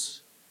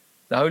because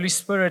the Holy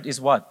Spirit is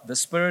what? The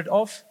Spirit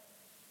of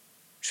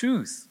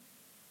truth.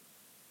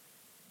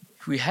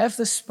 If we have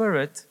the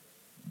Spirit,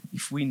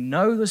 if we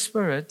know the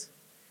Spirit,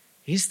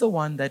 He's the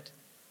one that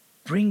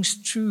brings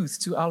truth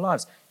to our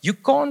lives. You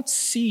can't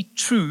see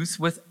truth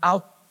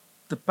without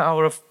the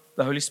power of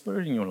the Holy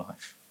Spirit in your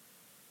life.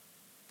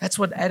 That's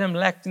what Adam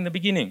lacked in the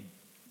beginning.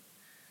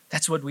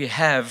 That's what we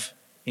have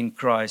in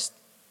Christ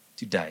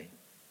today.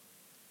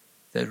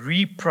 The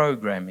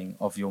reprogramming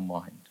of your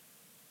mind.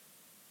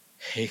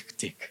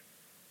 Hectic.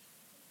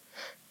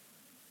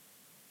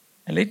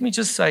 And let me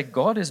just say,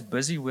 God is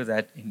busy with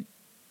that in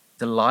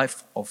the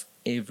life of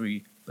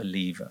every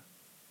believer.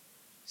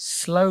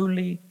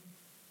 Slowly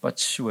but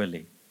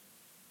surely,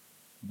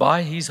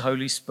 by His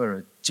Holy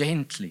Spirit,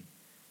 gently,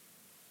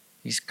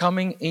 He's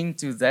coming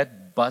into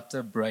that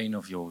butter brain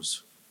of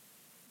yours.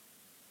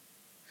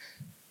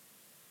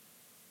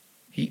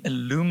 He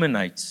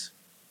illuminates,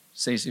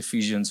 says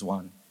Ephesians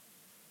 1,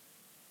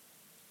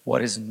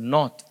 what is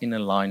not in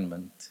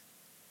alignment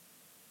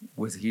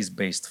with His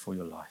best for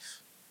your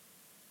life.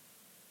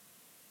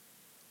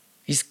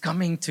 He's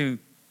coming to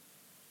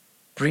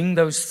bring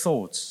those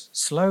thoughts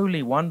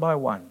slowly, one by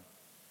one,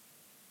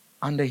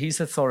 under His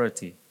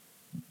authority,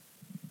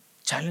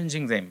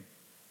 challenging them,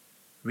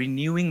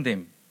 renewing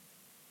them.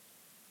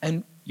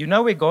 And you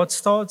know where God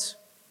starts?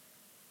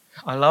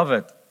 I love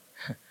it.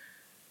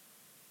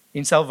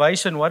 In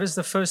salvation, what is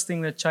the first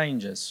thing that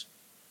changes?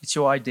 It's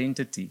your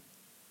identity.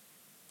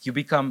 You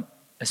become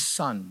a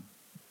son,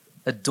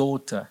 a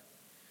daughter.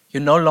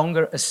 You're no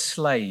longer a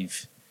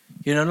slave.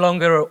 You're no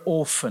longer an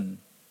orphan.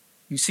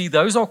 You see,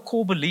 those are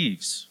core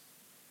beliefs.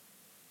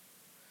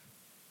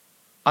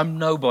 I'm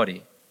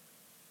nobody.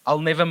 I'll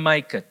never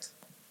make it.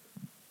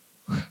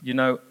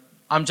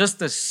 I'm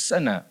just a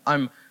sinner.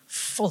 I'm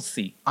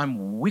filthy.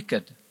 I'm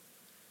wicked.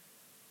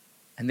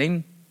 And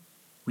then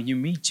when you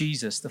meet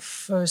Jesus, the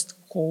first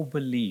core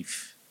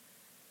belief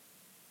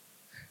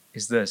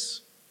is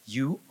this: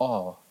 you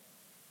are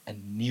a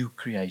new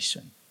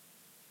creation.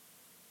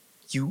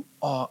 You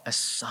are a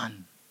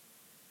son.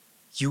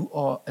 You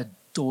are a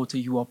daughter.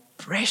 You are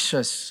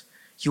precious.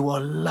 You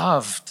are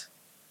loved.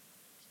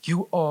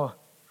 You are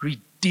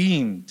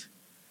redeemed.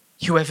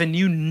 You have a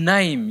new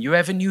name. You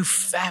have a new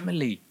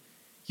family.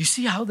 You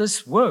see how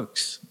this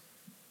works?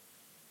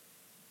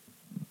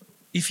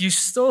 If you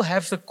still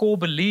have the core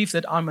belief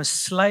that I'm a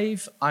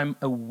slave, I'm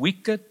a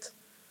wicked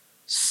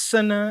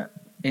sinner,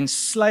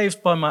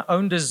 enslaved by my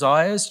own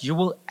desires, you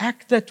will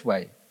act that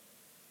way.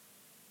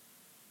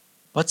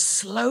 But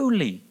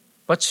slowly,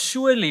 but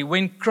surely,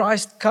 when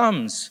Christ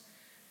comes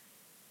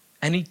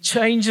and He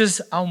changes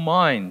our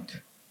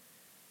mind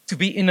to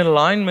be in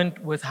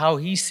alignment with how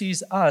He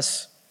sees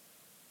us,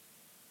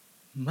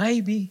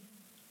 maybe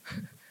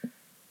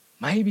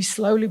maybe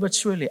slowly but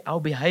surely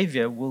our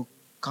behavior will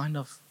kind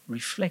of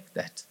reflect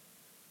that.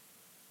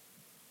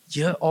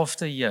 Year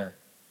after year,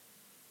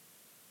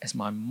 as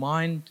my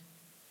mind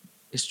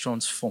is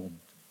transformed,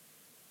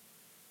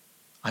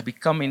 I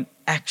become in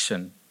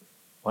action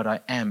what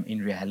I am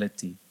in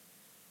reality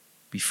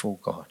before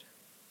God.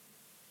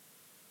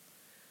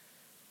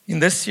 In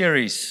this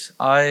series,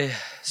 I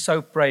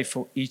so pray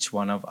for each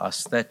one of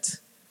us that,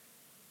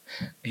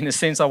 in a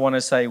sense, I want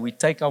to say we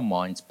take our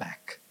minds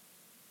back.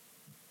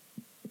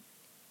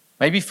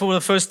 Maybe for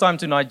the first time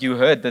tonight, you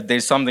heard that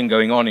there's something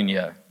going on in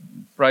here.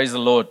 Praise the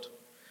Lord.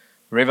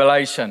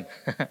 Revelation.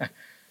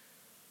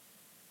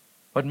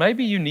 But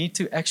maybe you need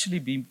to actually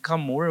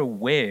become more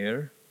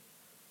aware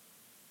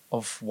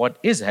of what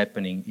is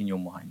happening in your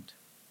mind.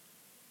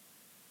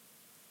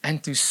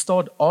 And to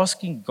start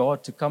asking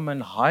God to come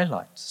and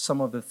highlight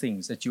some of the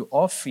things that you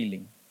are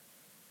feeling.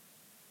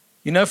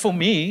 You know, for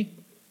me,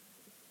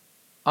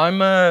 I'm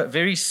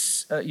very,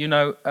 I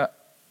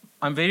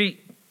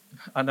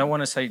don't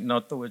want to say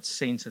not the word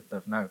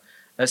sensitive, no.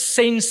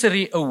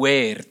 Sensory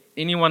aware.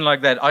 Anyone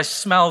like that? I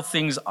smell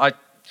things, I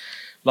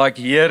like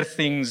hear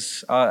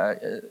things.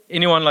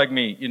 Anyone like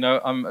me,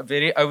 I'm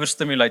very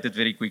overstimulated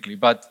very quickly.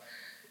 But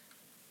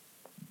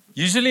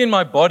usually in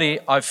my body,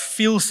 I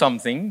feel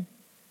something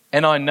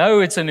and I know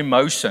it's an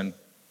emotion.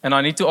 And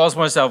I need to ask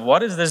myself,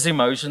 what is this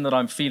emotion that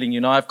I'm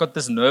feeling? I've got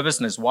this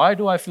nervousness. Why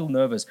do I feel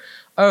nervous?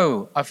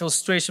 Oh, I feel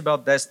stressed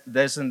about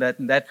this and that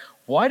and that.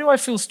 Why do I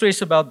feel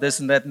stressed about this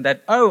and that and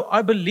that? Oh,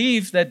 I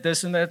believe that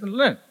this and that and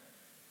that.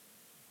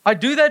 I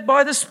do that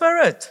by the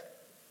Spirit.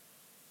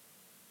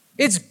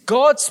 It's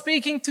God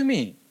speaking to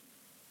me.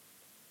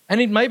 And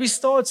it maybe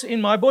starts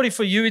in my body.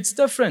 For you, it's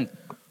different.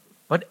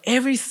 But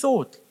every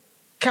thought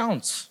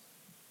counts.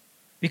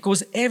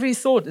 Because every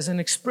thought is an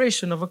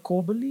expression of a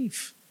core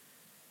belief.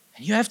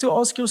 And you have to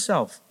ask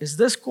yourself, is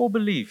this core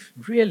belief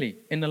really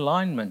in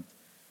alignment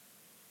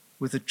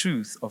with the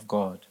truth of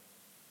God?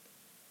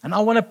 And I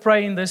want to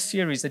pray in this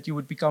series that you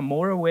would become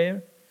more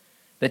aware,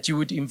 that you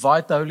would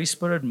invite the Holy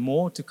Spirit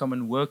more to come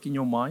and work in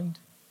your mind,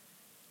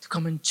 to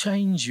come and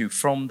change you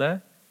from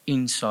the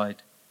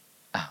inside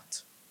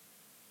out.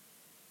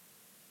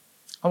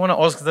 I want to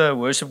ask the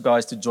worship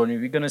guys to join me.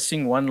 We're going to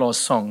sing one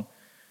last song.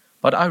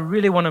 But I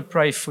really want to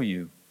pray for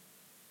you,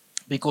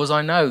 because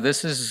I know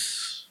this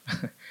is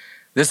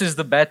this is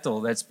the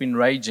battle that's been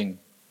raging.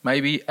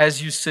 Maybe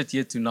as you sit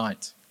here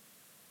tonight,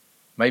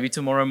 maybe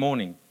tomorrow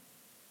morning,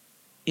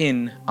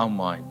 in our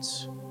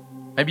minds.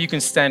 Maybe you can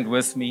stand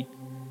with me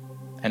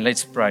and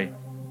let's pray.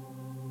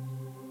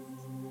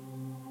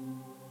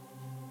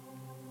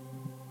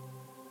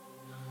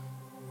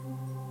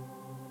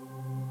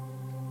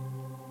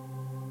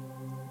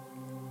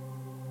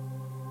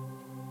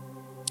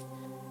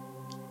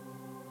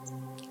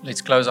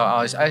 Let's close our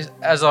eyes.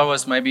 As I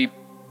was maybe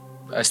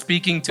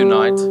speaking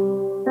tonight,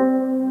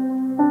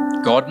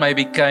 God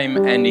maybe came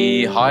and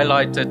He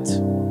highlighted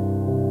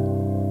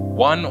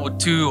one or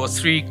two or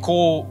three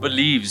core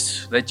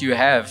beliefs that you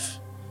have,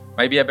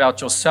 maybe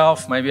about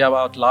yourself, maybe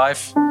about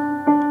life,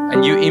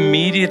 and you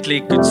immediately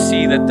could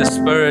see that the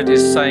Spirit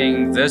is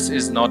saying, this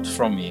is not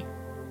from me.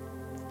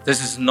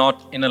 This is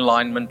not in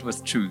alignment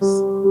with truth.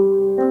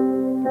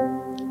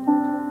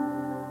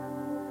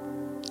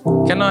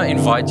 Can I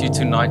invite you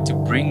tonight to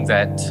bring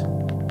that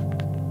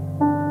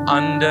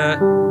under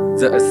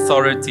the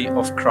authority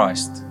of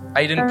Christ?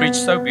 Aiden preached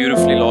so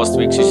beautifully last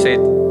week. She said,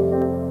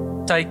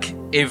 take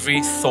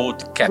every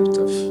thought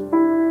captive.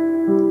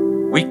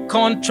 We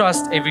can't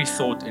trust every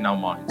thought in our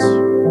minds.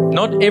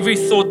 Not every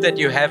thought that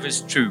you have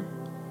is true.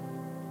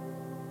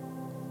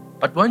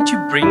 But won't you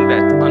bring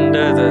that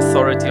under the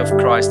authority of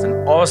Christ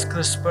and ask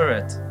the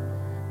Spirit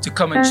to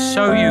come and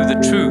show you the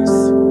truth?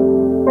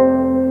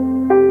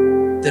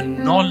 The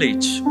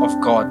knowledge of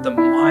God, the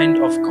mind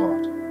of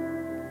God.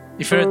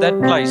 If you're at that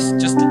place,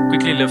 just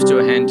quickly lift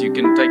your hand. You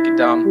can take it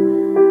down.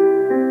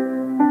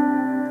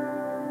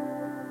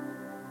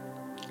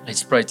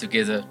 Let's pray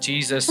together.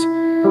 Jesus,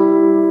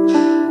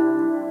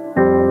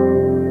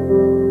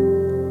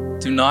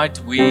 tonight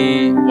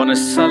we want to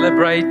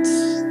celebrate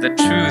the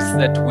truth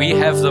that we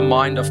have the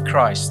mind of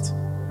Christ.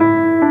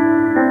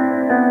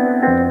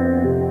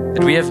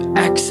 That we have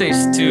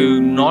access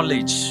to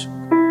knowledge,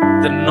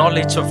 the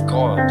knowledge of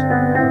God.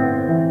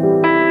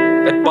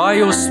 That by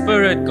your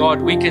Spirit,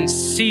 God, we can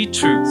see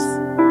truth.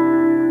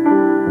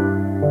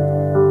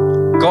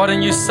 God,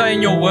 and you say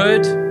in your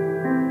word,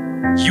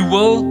 you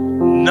will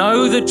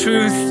know the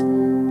truth,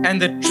 and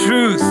the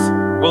truth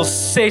will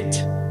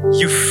set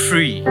you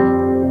free.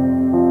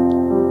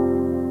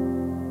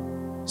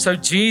 So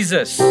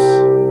Jesus,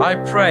 I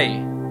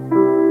pray,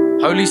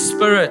 Holy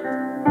Spirit,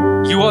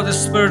 you are the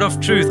Spirit of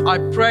truth. I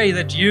pray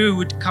that you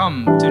would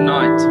come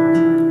tonight.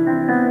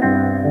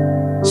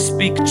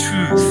 Speak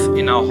truth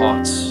in our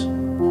hearts.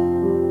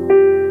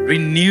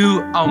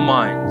 Renew our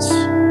minds.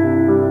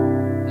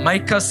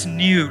 Make us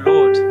new,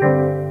 Lord,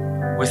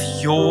 with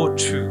your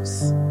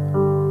truth.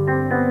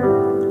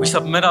 We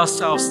submit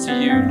ourselves to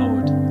you,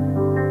 Lord.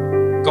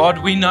 God,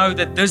 we know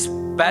that this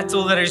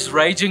battle that is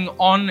raging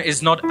on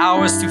is not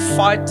ours to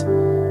fight.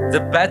 The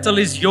battle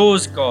is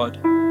yours, God.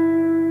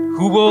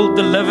 Who will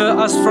deliver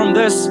us from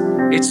this?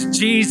 It's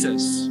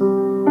Jesus.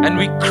 And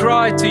we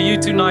cry to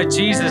you tonight,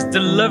 Jesus,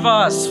 deliver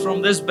us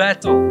from this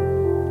battle.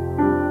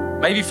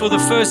 Maybe for the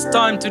first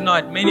time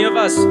tonight, many of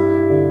us,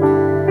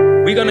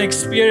 we're going to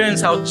experience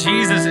how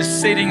Jesus is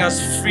setting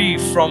us free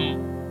from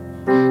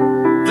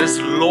this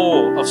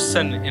law of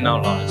sin in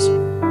our lives.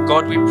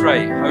 God, we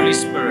pray, Holy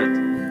Spirit,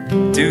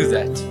 do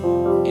that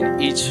in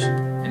each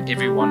and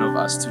every one of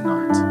us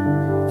tonight.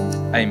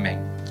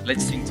 Amen.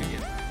 Let's sing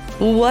together.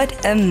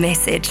 What a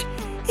message.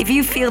 If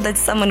you feel that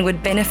someone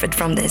would benefit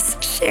from this,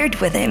 share it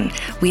with them.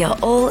 We are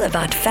all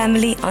about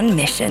family on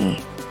mission.